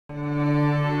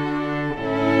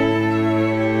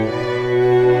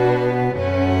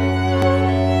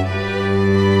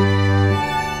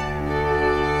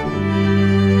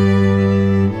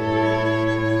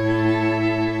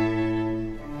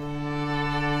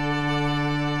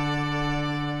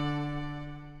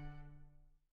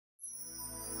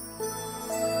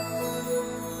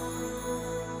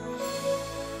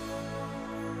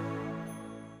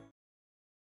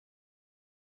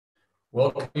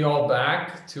you all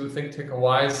back to ThinkTech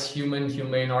Hawaii's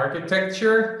Humane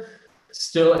Architecture,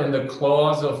 still in the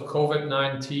claws of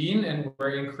COVID-19, and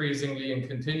we're increasingly and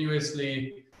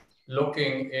continuously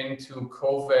looking into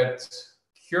COVID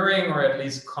curing or at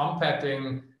least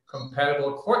combating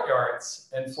compatible courtyards.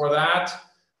 And for that,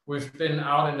 we've been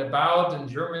out and about in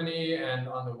Germany and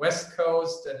on the West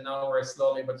Coast, and now we're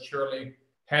slowly but surely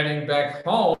heading back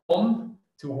home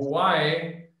to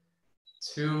Hawaii,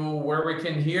 to where we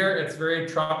can hear, it's very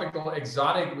tropical,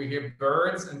 exotic. We hear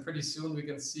birds, and pretty soon we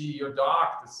can see your dog,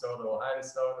 DeSoto. Hi,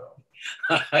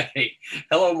 DeSoto. Hi.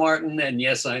 Hello, Martin. And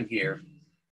yes, I'm here.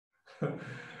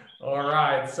 All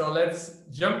right. So let's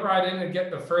jump right in and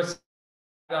get the first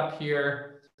up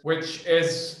here, which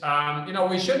is,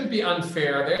 we shouldn't be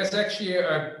unfair. There's actually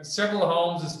several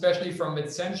homes, especially from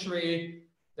mid-century,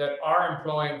 that are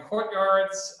employing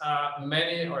courtyards.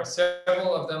 Many or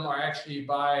several of them are actually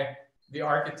by the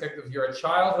architect of your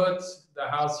childhood, the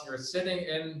house you're sitting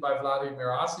in by Vladimir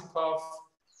Osipov.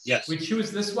 Yes. We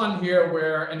choose this one here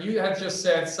where, and you had just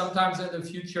said, sometimes in the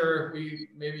future,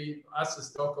 maybe us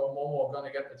as Doko Momo are going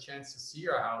to get the chance to see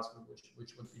your house,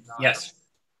 which would be nice. Yes.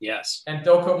 Yes. And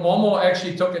Doko Momo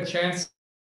actually took a chance.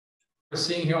 We're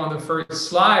seeing here on the first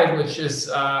slide, which is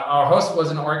our host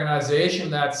was an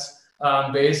organization that's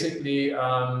basically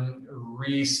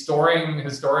restoring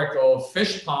historical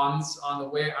fish ponds on the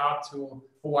way out to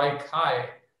Hawaii Kai.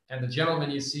 And the gentleman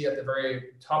you see at the very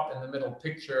top in the middle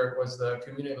picture was the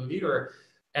community leader.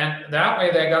 And that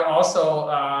way they got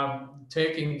also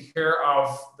taking care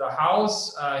of the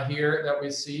house here that we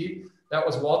see. That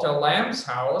was Walter Lamb's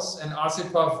house. And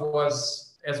Osipov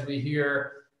was, as we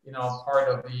hear, part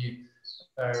of the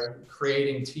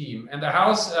creating team. And the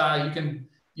house,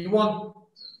 you won't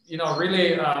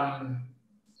really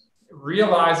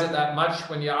realize it that much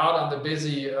when you're out on the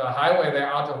busy highway there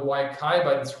out to Hawaii Kai,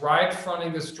 but it's right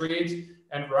fronting the street,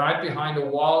 and right behind the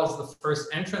wall is the first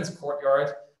entrance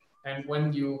courtyard. And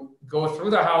when you go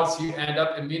through the house, you end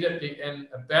up immediately in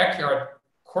a backyard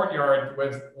courtyard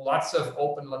with lots of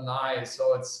open lanai.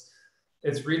 So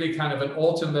it's really kind of an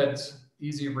ultimate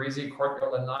easy breezy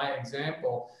courtyard lanai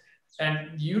example.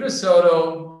 And you,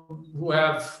 DeSoto, who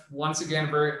have once again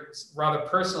very rather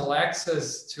personal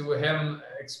access to him,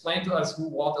 explain to us who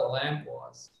Walter Lamb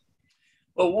was.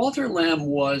 Well, Walter Lamb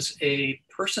was a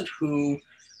person who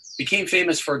became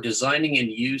famous for designing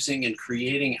and using and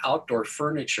creating outdoor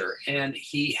furniture. And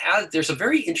there's a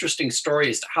very interesting story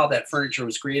as to how that furniture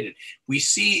was created. We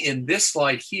see in this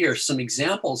slide here some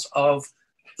examples of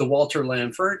the Walter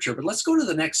Lamb furniture, but let's go to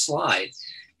the next slide.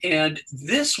 And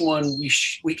this one,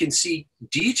 we can see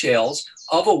details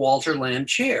of a Walter Lamb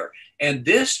chair. And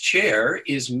this chair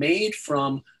is made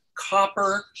from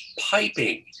copper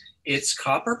piping. It's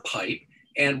copper pipe.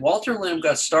 And Walter Lamb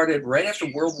got started right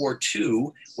after World War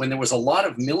II, when there was a lot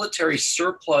of military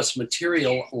surplus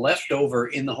material left over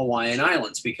in the Hawaiian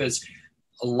Islands, because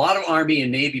a lot of Army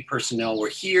and Navy personnel were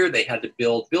here. They had to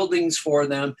build buildings for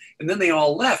them, and then they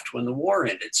all left when the war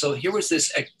ended. So here was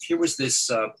this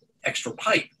extra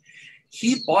pipe.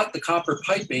 He bought the copper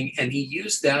piping, and he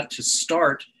used that to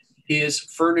start his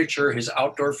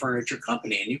outdoor furniture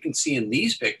company. And you can see in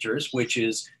these pictures, which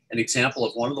is an example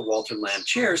of one of the Walter Lamb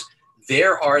chairs,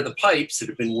 there are the pipes that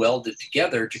have been welded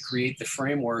together to create the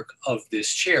framework of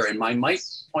this chair. And I might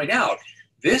point out,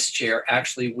 this chair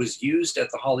actually was used at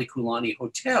the Halekulani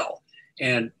Hotel.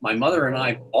 And my mother and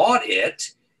I bought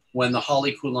it when the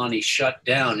Halekulani shut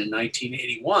down in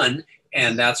 1981.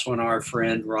 And that's when our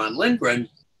friend Ron Lindgren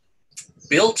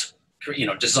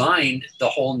designed the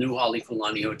whole new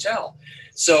Halekulani Hotel.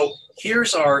 So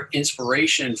here's our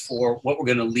inspiration for what we're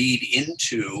going to lead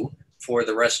into for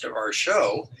the rest of our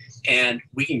show. And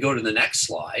we can go to the next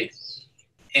slide.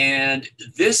 And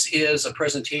this is a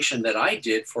presentation that I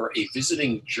did for a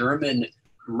visiting German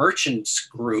merchants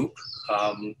group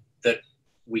that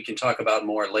we can talk about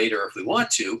more later if we want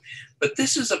to. But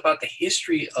this is about the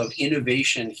history of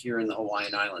innovation here in the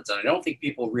Hawaiian Islands. And I don't think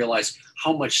people realize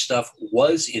how much stuff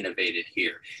was innovated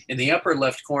here. In the upper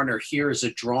left corner here is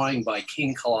a drawing by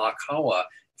King Kalakaua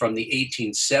from the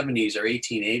 1870s or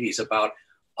 1880s about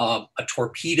a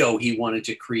torpedo he wanted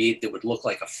to create that would look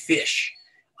like a fish.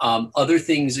 Other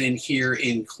things in here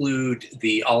include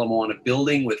the Ala Moana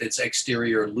building with its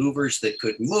exterior louvers that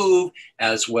could move,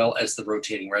 as well as the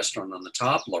rotating restaurant on the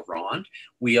top, La Ronde.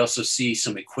 We also see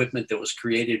some equipment that was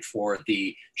created for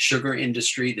the sugar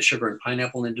industry. The sugar and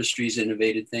pineapple industries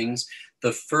innovated things.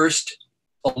 The first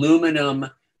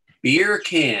aluminum beer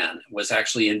can was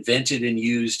actually invented and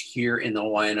used here in the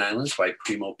Hawaiian Islands by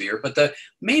Primo Beer. But the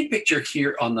main picture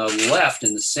here on the left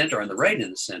in the center, on the right in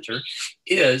the center,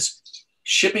 is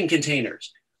shipping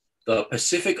containers. the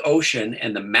Pacific Ocean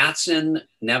and the Matson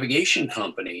Navigation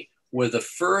Company were the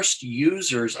first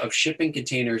users of shipping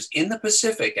containers in the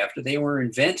Pacific after they were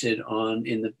invented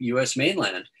in the US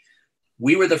mainland.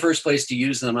 We were the first place to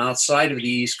use them outside of the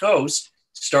East Coast,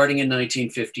 starting in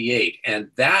 1958. And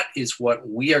that is what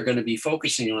we are going to be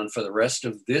focusing on for the rest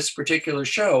of this particular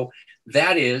show.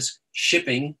 That is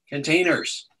shipping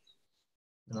containers.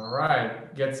 All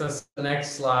right, gets us to the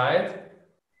next slide.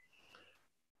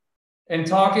 And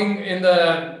talking in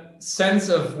the sense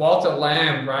of Walter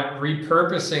Lamb, right,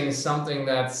 repurposing something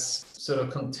that's sort of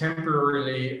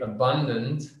contemporarily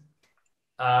abundant.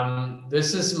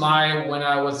 This is when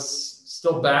I was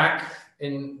still back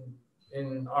in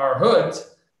our hood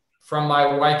from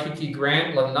my Waikiki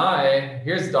Grand Lanai.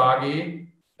 Here's Doggy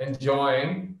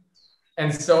enjoying.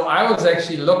 And so I was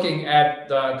actually looking at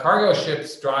the cargo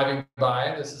ships driving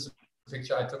by. This is a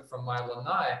picture I took from my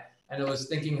Lanai. And I was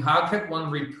thinking, how could one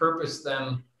repurpose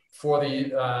them for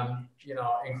the,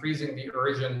 increasing the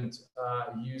urgent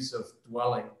use of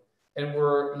dwelling? And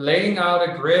we're laying out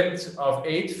a grid of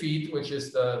 8 feet, which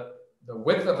is the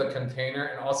width of the container,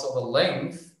 and also the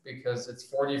length, because it's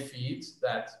 40 feet.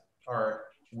 That our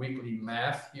weekly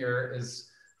math here is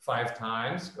 5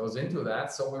 times, goes into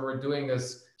that. So we were doing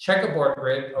this checkerboard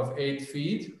grid of 8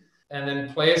 feet, and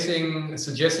then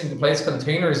suggesting to place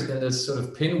containers in this sort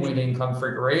of pinwheeling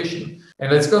configuration.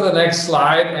 And let's go to the next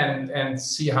slide and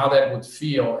see how that would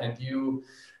feel.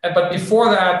 But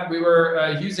before that, we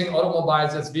were using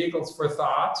automobiles as vehicles for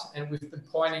thought, and we've been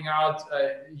pointing out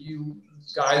you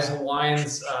guys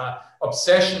Hawaiians'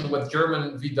 obsession with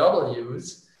German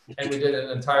VWs, and we did an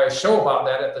entire show about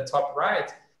that at the top right.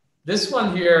 This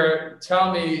one here,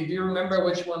 tell me, do you remember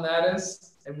which one that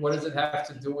is? And what does it have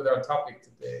to do with our topic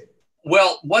today?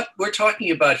 Well, what we're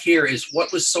talking about here is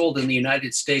what was sold in the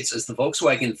United States as the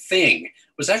Volkswagen Thing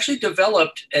was actually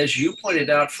developed, as you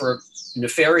pointed out, for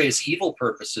nefarious evil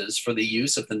purposes for the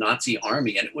use of the Nazi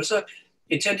army. And it was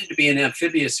intended to be an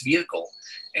amphibious vehicle.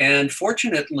 And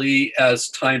fortunately, as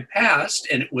time passed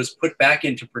and it was put back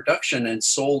into production and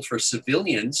sold for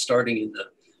civilians starting in the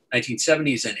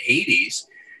 1970s and 80s,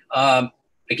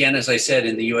 again, as I said,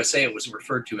 in the USA, it was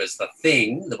referred to as the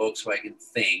Thing, the Volkswagen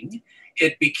Thing.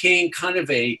 It became kind of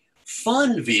a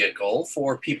fun vehicle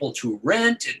for people to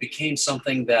rent. It became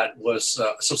something that was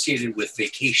associated with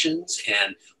vacations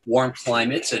and warm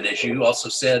climates. And as you also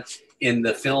said in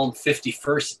the film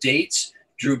 51st Dates,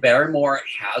 Drew Barrymore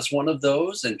has one of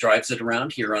those and drives it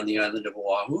around here on the island of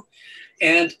Oahu.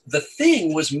 And the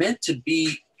Thing was meant to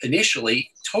be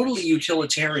initially totally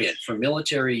utilitarian for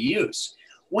military use.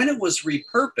 When it was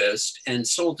repurposed and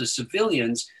sold to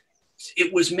civilians,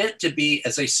 it was meant to be,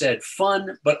 as I said,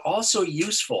 fun, but also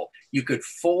useful. You could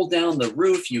fold down the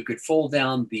roof, you could fold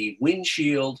down the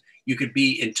windshield, you could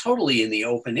be totally in the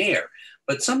open air.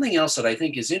 But something else that I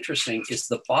think is interesting is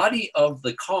the body of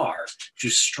the car, to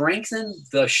strengthen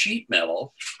the sheet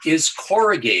metal, is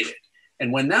corrugated.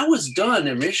 And when that was done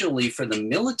originally for the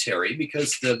military,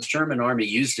 because the German army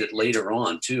used it later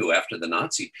on too, after the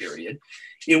Nazi period,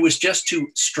 it was just to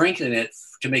strengthen it,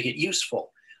 to make it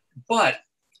useful. But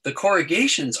the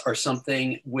corrugations are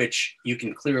something which you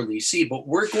can clearly see, but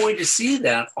we're going to see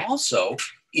that also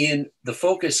in the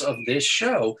focus of this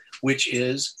show, which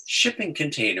is shipping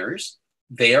containers.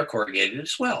 They are corrugated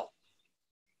as well.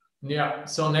 Yeah,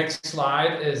 so next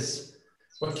slide is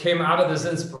what came out of this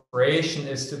inspiration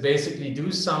is to basically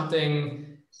do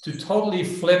something to totally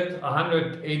flip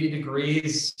 180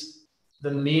 degrees the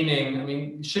meaning. I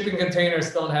mean, shipping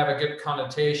containers don't have a good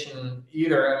connotation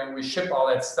either. I mean, we ship all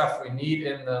that stuff we need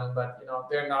in them, but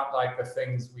they're not like the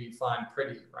things we find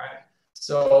pretty, right?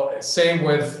 So same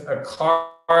with a car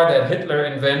that Hitler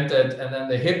invented and then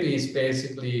the hippies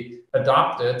basically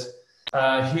adopted.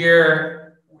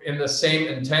 Here in the same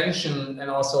intention and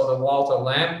also the Walter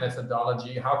Lamb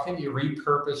methodology, how can you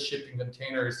repurpose shipping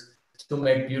containers to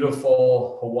make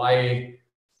beautiful Hawaii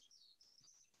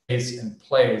in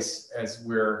place as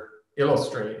we're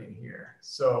illustrating here?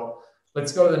 So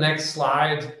let's go to the next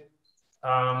slide,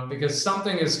 because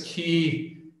something is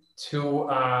key to,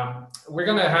 we're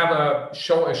going to have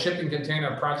a shipping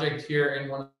container project here in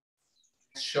one of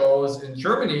the shows in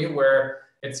Germany where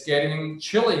it's getting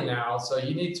chilly now. So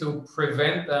you need to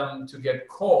prevent them to get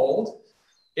cold.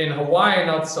 In Hawaii,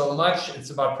 not so much. It's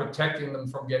about protecting them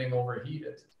from getting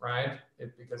overheated, right?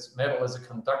 Because metal is a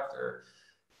conductor.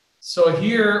 So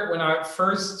here, when I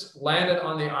first landed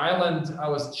on the island, I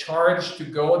was charged to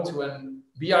go to an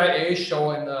BIA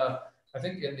show in the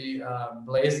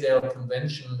Blaisdell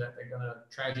convention that they're going to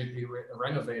tragically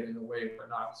renovate in a way we're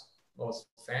not most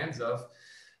fans of.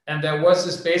 And there was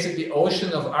this basically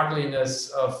ocean of ugliness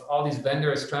of all these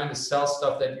vendors trying to sell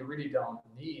stuff that you really don't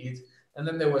need. And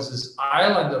then there was this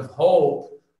island of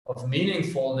hope, of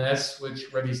meaningfulness,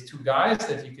 which were these two guys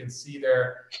that you can see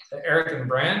there, Eric and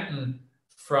Brandon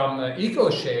from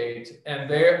EcoShade. And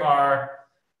they are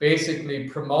basically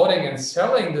promoting and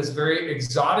selling this very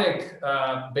exotic,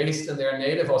 based in their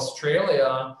native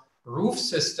Australia, roof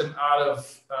system out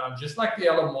of just like the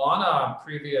Ala Moana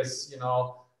previous,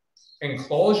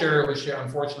 enclosure, which they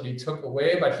unfortunately took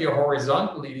away, but here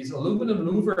horizontally, these aluminum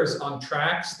louvers on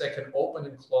tracks that can open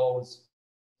and close.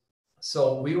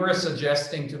 So we were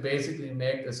suggesting to basically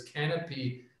make this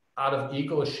canopy out of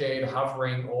EcoShade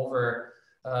hovering over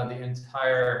the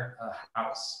entire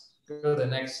house. Go to the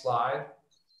next slide.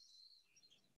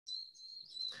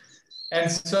 And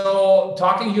so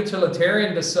talking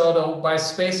utilitarian DeSoto, by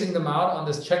spacing them out on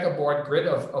this checkerboard grid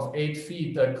of 8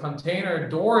 feet, the container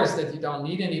doors that you don't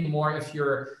need anymore, if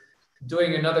you're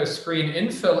doing another screen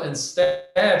infill instead,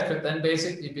 could then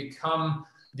basically become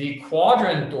the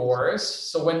quadrant doors.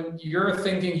 So when you're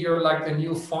thinking you're like the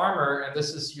new farmer and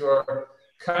this is your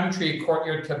country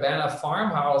courtyard cabana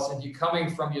farmhouse and you're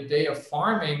coming from your day of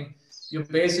farming, you're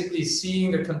basically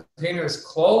seeing the containers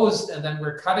closed, and then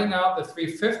we're cutting out the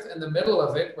 3/5 in the middle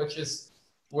of it, which is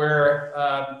where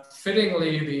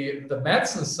fittingly the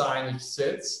medicine signage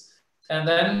sits. And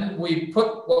then we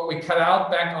put what we cut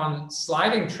out back on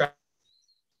sliding track.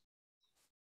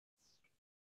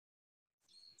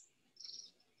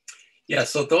 Yeah,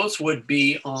 so those would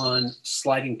be on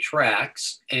sliding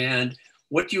tracks. And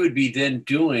what you would be then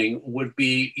doing would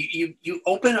be you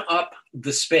open up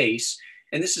the space.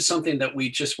 And this is something that we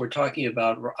just were talking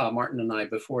about, Martin and I,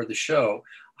 before the show,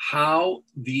 how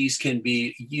these can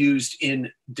be used in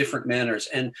different manners.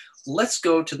 And let's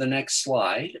go to the next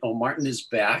slide. Oh, Martin is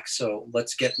back. So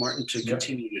let's get Martin to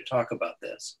continue to talk about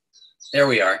this. There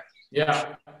we are.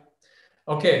 Yeah.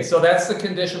 Okay, so that's the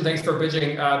condition, thanks for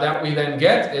bridging, that we then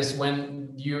get is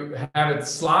when you have it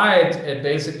slide, it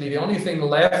basically, the only thing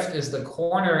left is the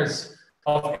corners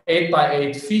of 8 by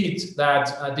 8 feet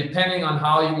that depending on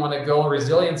how you want to go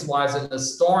resilience wise in the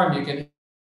storm, you can.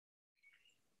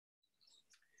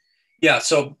 Yeah,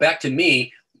 so back to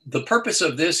me, the purpose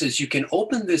of this is you can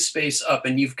open this space up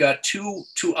and you've got two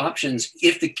options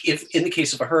if in the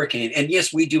case of a hurricane, and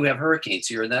yes, we do have hurricanes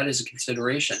here, that is a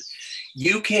consideration.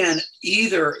 You can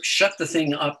either shut the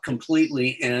thing up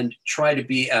completely and try to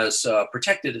be as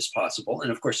protected as possible. And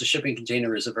of course, the shipping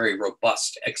container is a very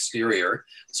robust exterior,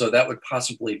 so that would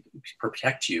possibly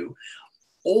protect you.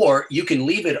 Or you can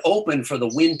leave it open for the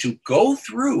wind to go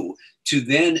through to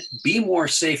then be more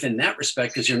safe in that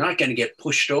respect, because you're not going to get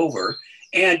pushed over.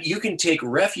 And you can take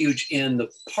refuge in the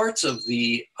parts of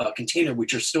the container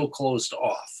which are still closed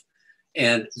off.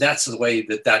 And that's the way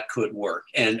that could work.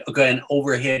 And again,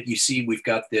 overhead, you see we've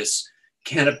got this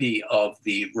canopy of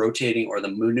the rotating or the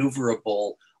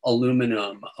maneuverable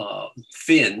aluminum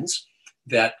fins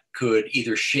that could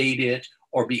either shade it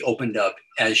or be opened up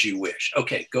as you wish.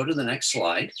 Okay, go to the next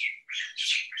slide.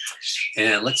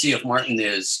 And let's see if Martin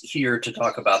is here to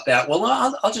talk about that. Well,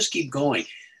 I'll just keep going.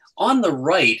 On the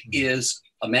right is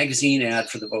a magazine ad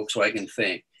for the Volkswagen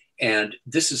Thing. And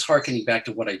this is hearkening back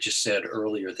to what I just said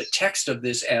earlier. The text of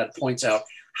this ad points out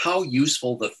how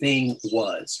useful the thing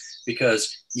was,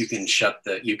 because you can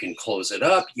you can close it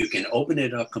up, you can open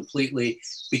it up completely.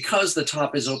 Because the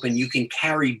top is open, you can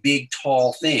carry big,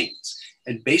 tall things.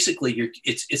 And basically,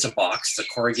 it's a box, it's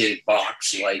a corrugated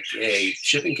box like a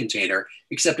shipping container,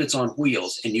 except it's on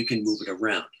wheels and you can move it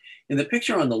around. In the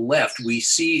picture on the left, we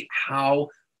see how,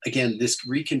 again, this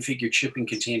reconfigured shipping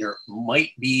container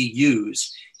might be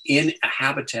used in a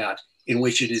habitat in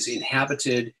which it is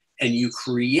inhabited, and you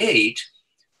create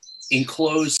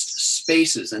enclosed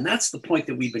spaces. And that's the point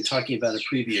that we've been talking about in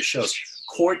previous shows.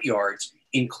 Courtyards,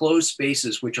 enclosed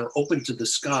spaces which are open to the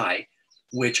sky,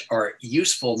 which are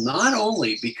useful not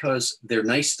only because they're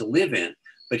nice to live in,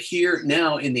 but here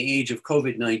now in the age of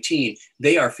COVID-19,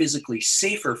 they are physically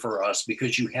safer for us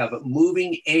because you have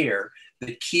moving air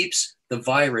that keeps the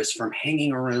virus from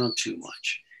hanging around too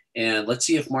much. And let's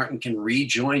see if Martin can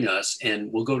rejoin us, and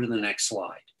we'll go to the next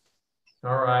slide.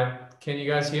 All right. Can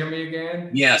you guys hear me again?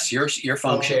 Yes, you're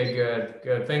functioning. Okay,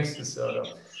 good. Thanks,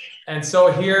 DeSoto. And so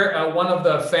here, one of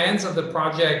the fans of the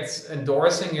project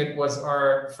endorsing it was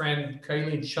our friend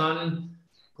Kylie Chun,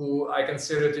 who I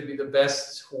consider to be the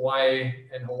best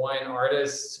Hawaiian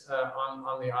artist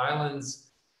on the islands.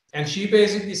 And she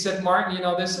basically said, Martin,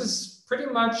 this is pretty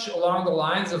much along the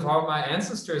lines of how my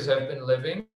ancestors have been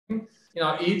living.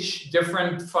 Each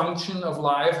different function of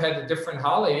life had a different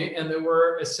holly, and they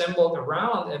were assembled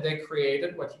around, and they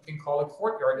created what you can call a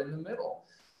courtyard in the middle.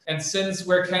 And since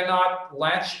we cannot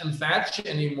latch and thatch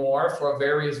anymore for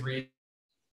various reasons,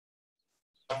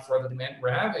 for the demand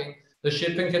we're having, the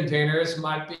shipping containers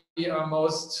might be our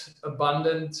most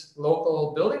abundant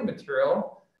local building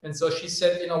material. And so she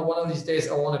said, you know, one of these days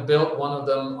I want to build one of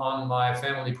them on my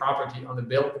family property on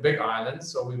the Big Island.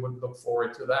 So we would look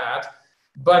forward to that.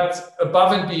 But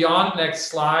above and beyond, next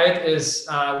slide, is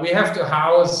we have to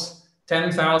house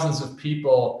 10,000s of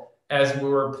people, as we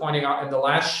were pointing out in the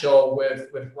last show with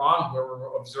Ron, where we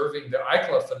were observing the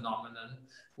ICLA phenomenon,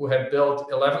 who had built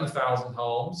 11,000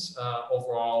 homes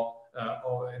overall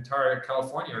over entire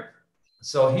California.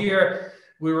 So here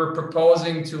we were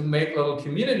proposing to make little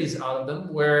communities out of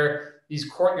them, where these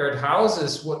courtyard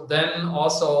houses would then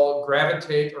also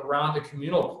gravitate around a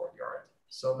communal courtyard.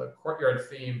 So the courtyard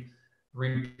theme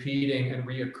repeating and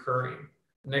reoccurring.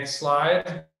 Next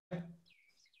slide.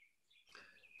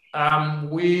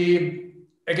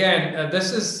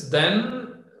 This is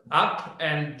then up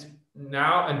and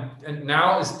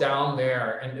now is down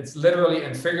there, and it's literally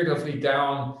and figuratively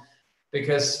down,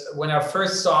 because when I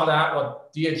first saw that,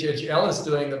 what DHHL is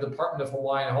doing, the Department of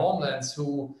Hawaiian Homelands,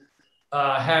 who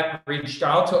had reached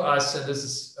out to us, and this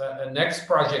is a next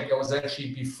project that was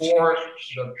actually before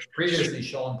the previously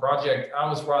shown project, I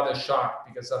was rather shocked,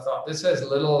 because I thought this has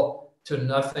little to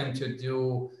nothing to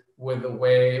do with the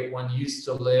way one used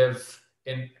to live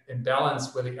in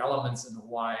balance with the elements in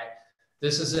Hawaii.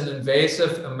 This is an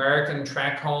invasive American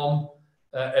tract home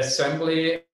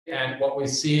assembly, and what we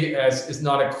see as is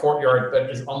not a courtyard, but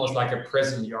is almost like a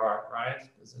prison yard, right?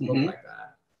 Does it look like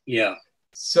that? Yeah.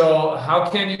 So how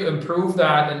can you improve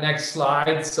that? The next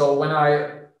slide. So when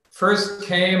I first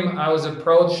came, I was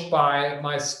approached by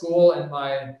my school and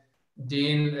my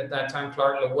dean at that time,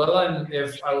 Clark Llewellyn,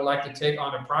 if I would like to take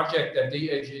on a project that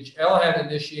DHHL had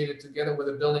initiated together with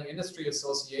the Building Industry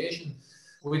Association,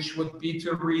 which would be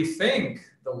to rethink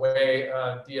the way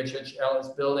DHHL is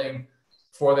building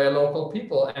for their local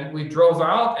people. And we drove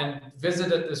out and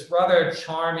visited this rather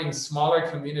charming, smaller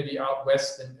community out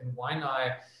west in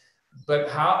Waianae. But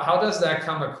how does that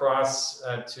come across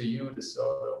to you,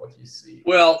 DeSoto? What do you see?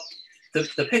 Well,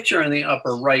 the picture in the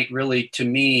upper right, really, to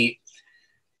me,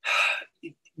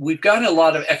 we've got a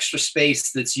lot of extra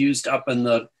space that's used up in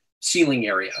the ceiling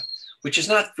area, which is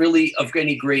not really of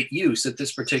any great use at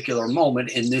this particular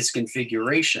moment in this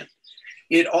configuration.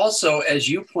 It also, as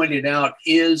you pointed out,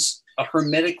 is a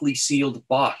hermetically sealed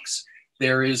box.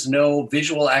 There is no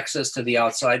visual access to the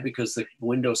outside because the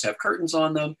windows have curtains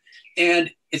on them,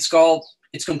 and it's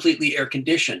completely air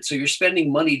conditioned. So you're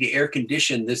spending money to air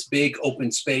condition this big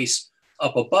open space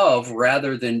up above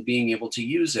rather than being able to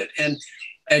use it. And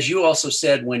as you also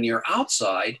said, when you're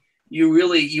outside,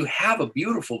 you have a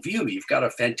beautiful view. You've got a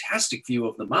fantastic view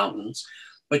of the mountains,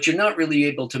 but you're not really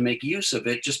able to make use of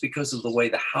it just because of the way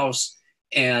the house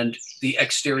and the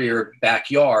exterior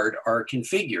backyard are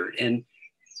configured. And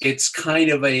it's kind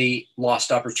of a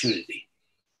lost opportunity.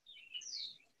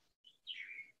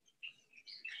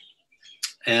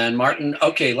 And Martin,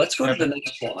 okay, let's go to the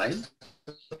next slide.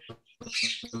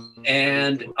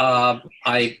 And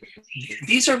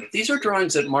these are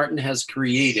drawings that Martin has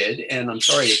created, and I'm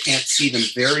sorry I can't see them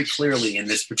very clearly in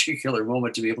this particular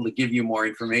moment to be able to give you more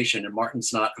information, and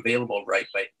Martin's not available right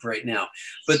now.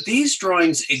 But these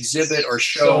drawings exhibit or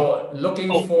show. So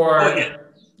looking for a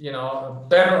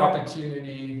better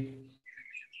opportunity.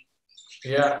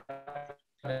 Yeah.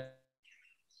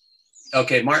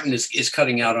 Okay, Martin is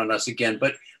cutting out on us again,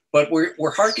 but we're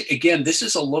again. This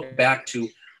is a look back to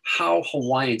how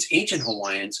ancient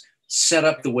Hawaiians set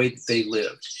up the way that they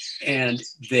lived. And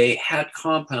they had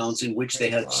compounds in which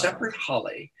they had separate hale,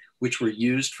 which were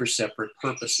used for separate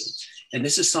purposes. And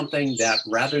this is something that,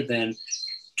 rather than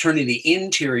turning the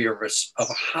interior of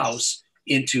a house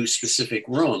into specific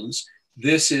rooms,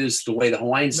 this is the way the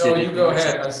Hawaiians did it. No, you go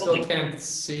ahead. I still can't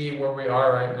see where we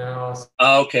are right now.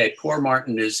 Okay, poor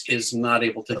Martin is not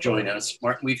able to join us.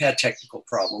 Martin, we've had technical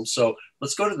problems. So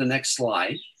let's go to the next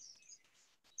slide.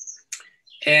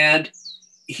 And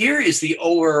here is the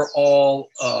overall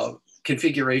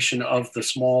configuration of the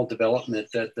small development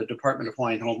that the Department of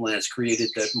Hawaiian Homelands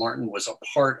created that Martin was a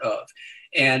part of.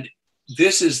 And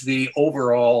this is the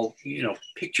overall,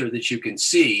 picture that you can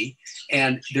see.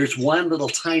 And there's one little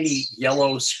tiny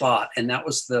yellow spot, and that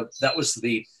was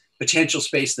the potential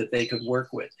space that they could work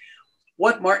with.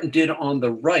 What Martin did on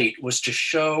the right was to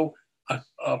show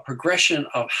a progression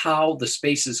of how the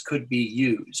spaces could be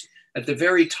used. At the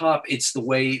very top, it's the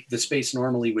way the space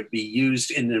normally would be used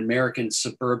in an American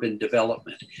suburban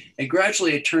development. And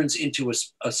gradually it turns into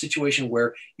a situation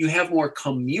where you have more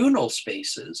communal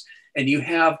spaces, and you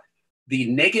have the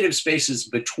negative spaces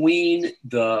between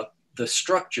the the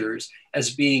structures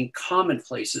as being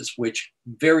commonplaces which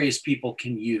various people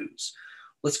can use.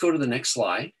 Let's go to the next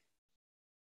slide.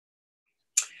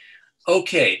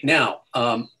 Okay, now,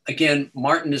 again,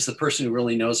 Martin is the person who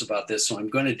really knows about this, so I'm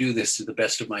going to do this to the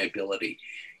best of my ability.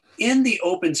 In the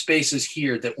open spaces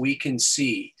here that we can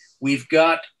see, we've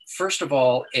got, first of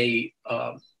all, a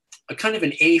kind of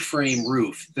an A-frame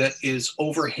roof that is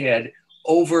overhead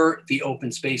over the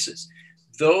open spaces.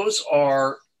 Those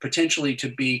are potentially to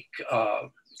be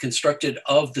constructed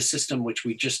of the system which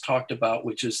we just talked about,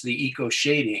 which is the eco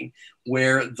shading,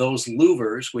 where those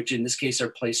louvers, which in this case are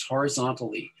placed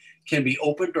horizontally, can be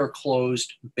opened or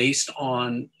closed based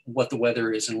on what the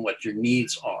weather is and what your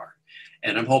needs are.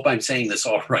 And I hope I'm saying this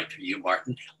all right for you,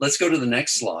 Martin. Let's go to the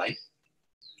next slide.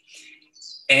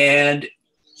 And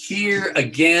here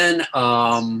again,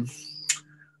 I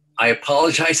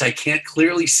apologize, I can't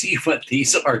clearly see what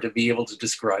these are to be able to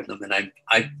describe them. And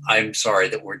I'm sorry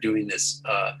that we're doing this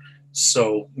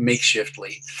so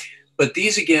makeshiftly. But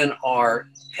these again are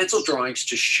pencil drawings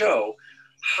to show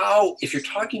how, if you're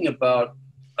talking about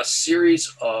a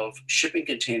series of shipping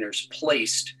containers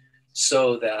placed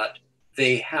so that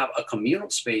they have a communal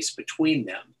space between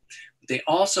them, they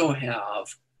also have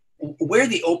where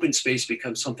the open space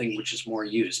becomes something which is more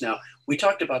used. Now, we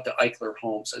talked about the Eichler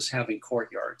homes as having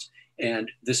courtyards, and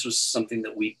this was something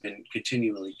that we've been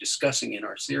continually discussing in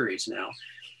our series now.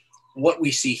 What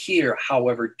we see here,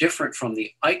 however, different from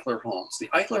the Eichler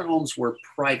homes were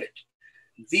private.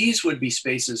 These would be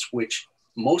spaces which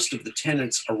most of the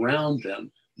tenants around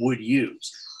them would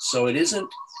use. So it isn't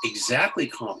exactly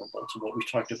comparable to what we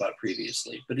talked about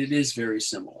previously, but it is very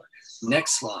similar.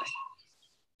 Next slide.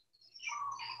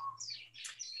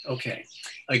 Okay,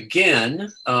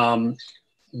 again,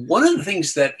 one of the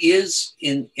things that is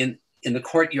in the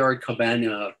courtyard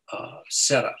cabana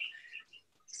setup,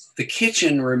 the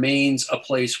kitchen remains a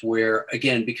place where,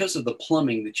 again, because of the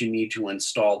plumbing that you need to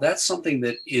install, that's something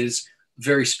that is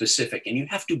very specific and you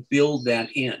have to build that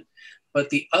in.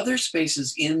 But the other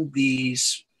spaces in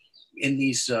these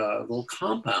little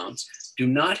compounds do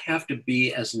not have to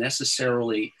be as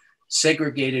necessarily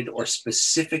segregated or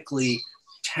specifically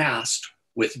tasked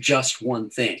with just one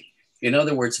thing. In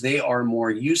other words, they are more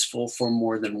useful for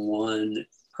more than one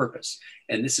purpose.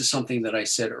 And this is something that I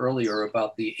said earlier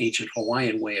about the ancient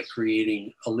Hawaiian way of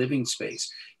creating a living space.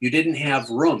 You didn't have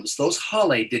rooms. Those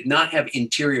hale did not have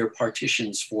interior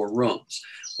partitions for rooms.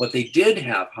 What they did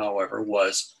have, however,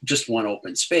 was just one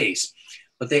open space,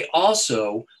 but they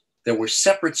also, there were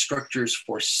separate structures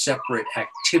for separate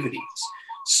activities.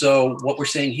 So what we're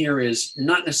saying here is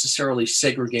not necessarily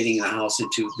segregating the house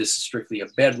into this is strictly a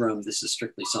bedroom, this is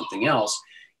strictly something else.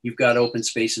 You've got open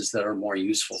spaces that are more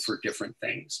useful for different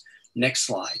things. Next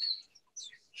slide.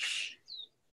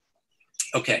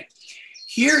 Okay,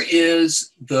 here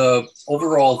is the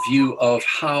overall view of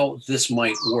how this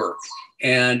might work.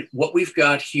 And what we've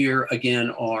got here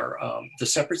again are the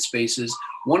separate spaces.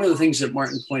 One of the things that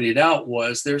Martin pointed out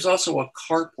was there's also a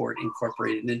carport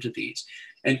incorporated into these.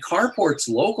 And carports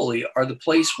locally are the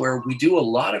place where we do a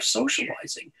lot of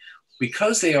socializing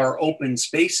because they are open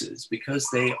spaces, because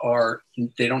they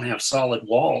don't have solid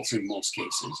walls in most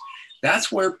cases.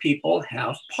 That's where people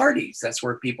have parties. That's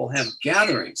where people have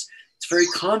gatherings. It's very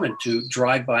common to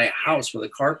drive by a house with a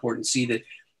carport and see that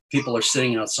people are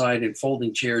sitting outside in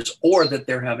folding chairs or that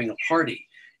they're having a party.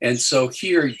 And so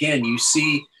here again, you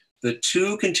see the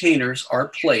two containers are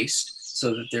placed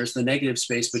so that there's the negative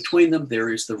space between them, there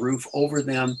is the roof over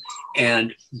them,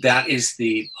 and that is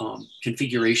the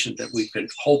configuration that we can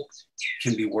hope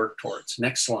can be worked towards.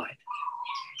 Next slide.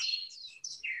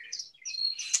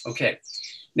 Okay,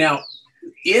 now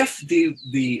if the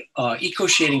eco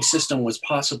shading system was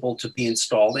possible to be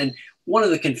installed, and one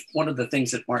of the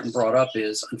things that Martin brought up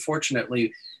is,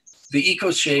 unfortunately, the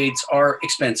eco shades are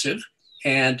expensive.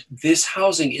 And this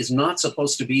housing is not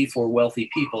supposed to be for wealthy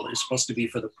people. It's supposed to be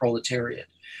for the proletariat.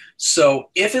 So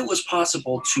if it was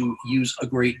possible to use a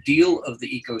great deal of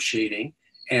the eco shading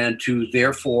and to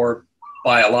therefore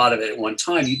buy a lot of it at one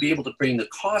time, you'd be able to bring the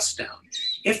cost down.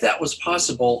 If that was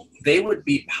possible, they would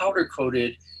be powder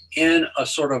coated in a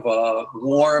sort of a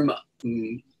warm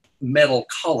metal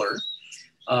color,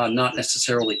 not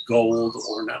necessarily gold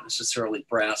or not necessarily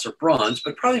brass or bronze,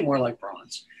 but probably more like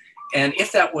bronze. And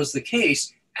if that was the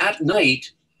case, at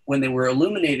night, when they were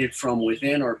illuminated from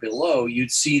within or below,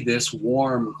 you'd see this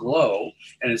warm glow.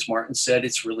 And as Martin said,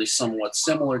 it's really somewhat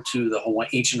similar to the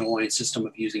ancient Hawaiian system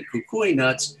of using kukui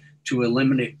nuts to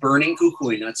eliminate, burning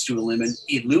kukui nuts to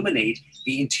illuminate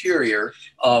the interior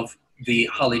of the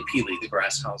halepili, the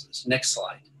grass houses. Next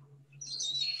slide.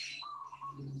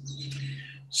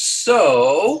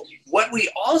 So what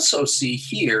we also see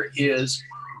here is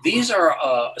these are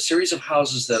a series of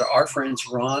houses that our friends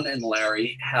Ron and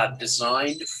Larry had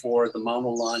designed for the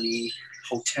Maunalani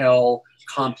Hotel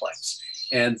complex.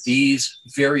 And these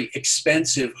very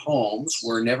expensive homes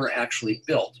were never actually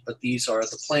built, but these are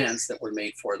the plans that were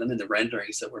made for them and the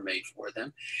renderings that were made for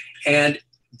them. And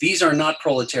these are not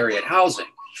proletariat housing,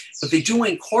 but they do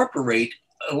incorporate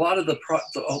a lot of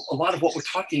what we're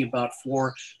talking about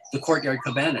for the courtyard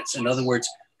cabanas. In other words,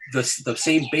 the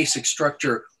same basic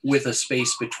structure with a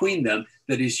space between them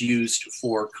that is used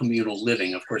for communal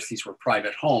living. Of course, these were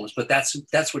private homes, but that's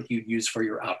what you'd use for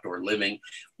your outdoor living,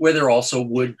 where there also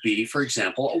would be, for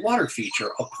example, a water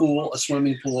feature, a pool, a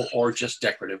swimming pool, or just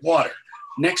decorative water.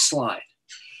 Next slide.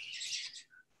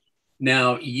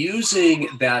 Now, using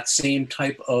that same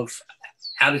type of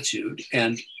attitude,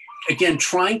 and again,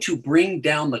 trying to bring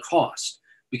down the cost,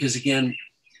 because again,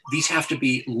 these have to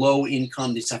be low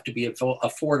income, these have to be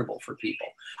affordable for people.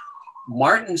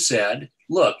 Martin said,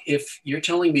 look, if you're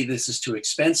telling me this is too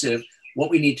expensive,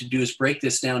 what we need to do is break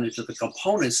this down into the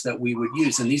components that we would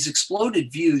use. And these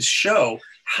exploded views show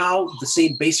how the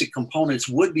same basic components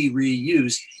would be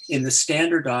reused in the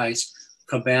standardized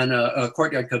cabana,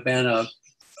 courtyard cabana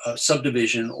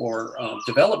subdivision or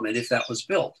development if that was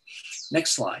built.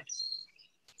 Next slide.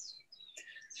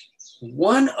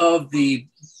 One of the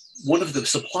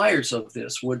suppliers of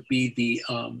this would be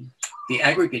the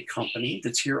aggregate company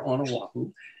that's here on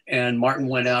Oahu. And Martin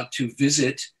went out to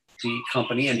visit the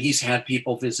company, and he's had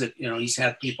people visit, he's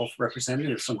had people,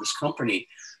 representatives from this company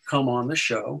come on the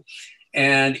show.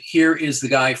 And here is the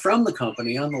guy from the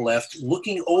company on the left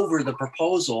looking over the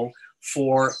proposal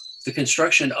for the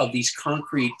construction of these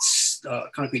concrete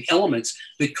elements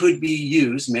that could be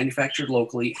used, manufactured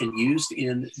locally and used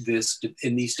in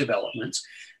these developments.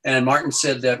 And Martin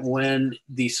said that when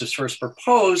these was first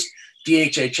proposed,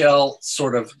 DHHL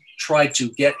sort of tried to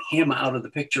get him out of the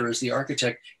picture as the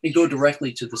architect and go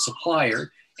directly to the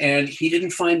supplier. And he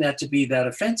didn't find that to be that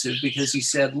offensive, because he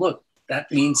said, look,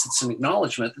 that means it's an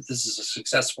acknowledgement that this is a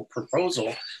successful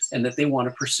proposal and that they want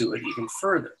to pursue it even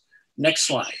further. Next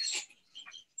slide.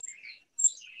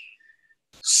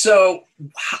 So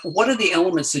what are the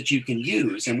elements that you can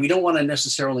use? And we don't want to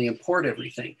necessarily import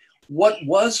everything. What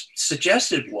was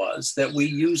suggested was that we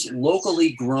use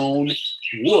locally grown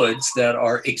woods that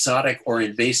are exotic or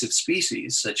invasive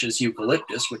species, such as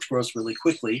eucalyptus, which grows really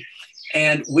quickly,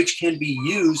 and which can be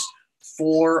used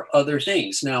for other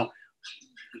things. Now,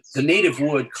 the native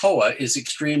wood, koa, is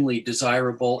extremely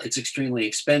desirable. It's extremely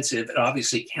expensive. It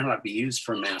obviously cannot be used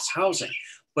for mass housing,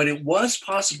 but it was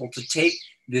possible to take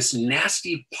this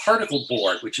nasty particle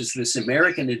board, which is this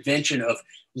American invention of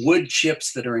wood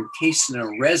chips that are encased in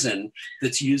a resin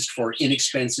that's used for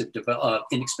inexpensive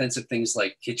things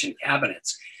like kitchen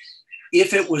cabinets.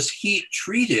 If it was heat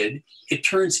treated, it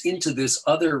turns into this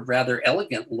other rather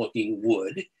elegant looking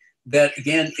wood that,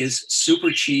 again, is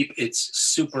super cheap. It's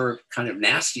super kind of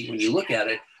nasty when you look at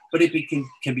it, but it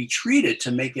can be treated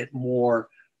to make it more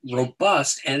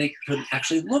robust, and it could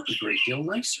actually look a great deal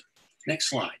nicer. Next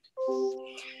slide.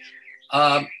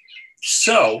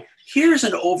 So here's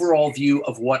an overall view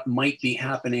of what might be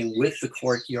happening with the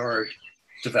courtyard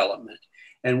development.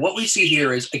 And what we see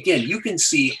here is, again, you can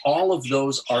see all of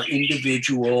those are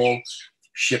individual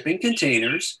shipping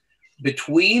containers.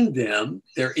 Between them,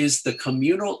 there is the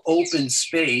communal open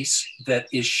space that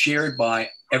is shared by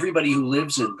everybody who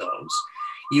lives in those.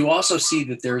 You also see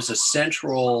that there's a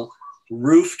central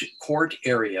roofed court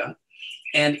area,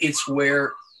 and it's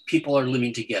where people are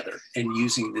living together and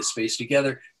using this space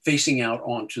together, facing out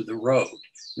onto the road.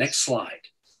 Next slide.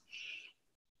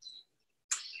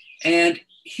 And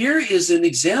here is an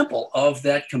example of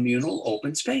that communal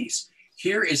open space.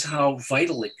 Here is how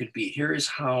vital it could be. Here is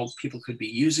how people could be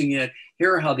using it.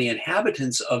 Here are how the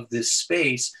inhabitants of this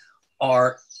space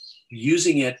are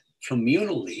using it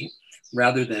communally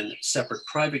rather than separate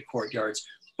private courtyards.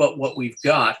 But what we've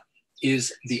got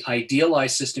is the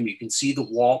idealized system. You can see the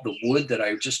wall, the wood that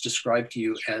I just described to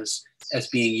you as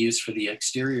being used for the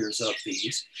exteriors of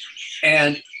these.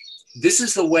 And this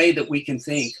is the way that we can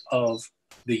think of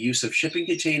the use of shipping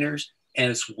containers,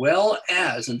 as well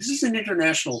as, and this is an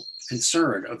international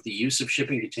concern of the use of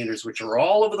shipping containers, which are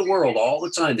all over the world all the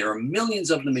time. There are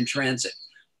millions of them in transit.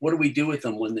 What do we do with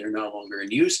them when they're no longer in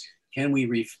use? Can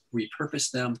we repurpose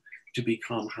them to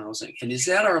become housing? And is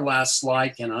that our last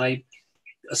slide? Can I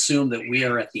assume that we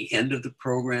are at the end of the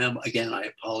program? Again,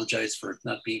 I apologize for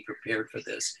not being prepared for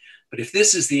this, but if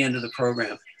this is the end of the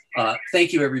program,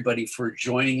 thank you everybody for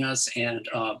joining us. And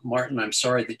Martin, I'm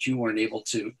sorry that you weren't able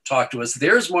to talk to us.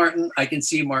 There's Martin. I can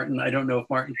see Martin. I don't know if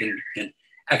Martin can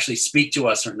actually speak to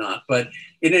us or not. But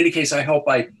in any case, I hope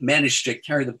I managed to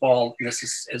carry the ball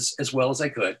as well as I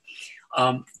could.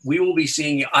 We will be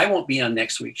seeing you. I won't be on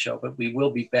next week's show, but we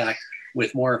will be back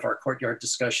with more of our Courtyard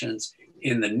discussions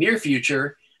in the near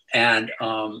future. And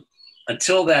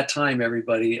until that time,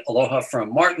 everybody, aloha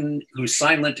from Martin, who's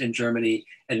silent in Germany,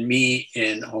 and me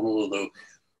in Honolulu.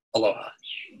 Aloha.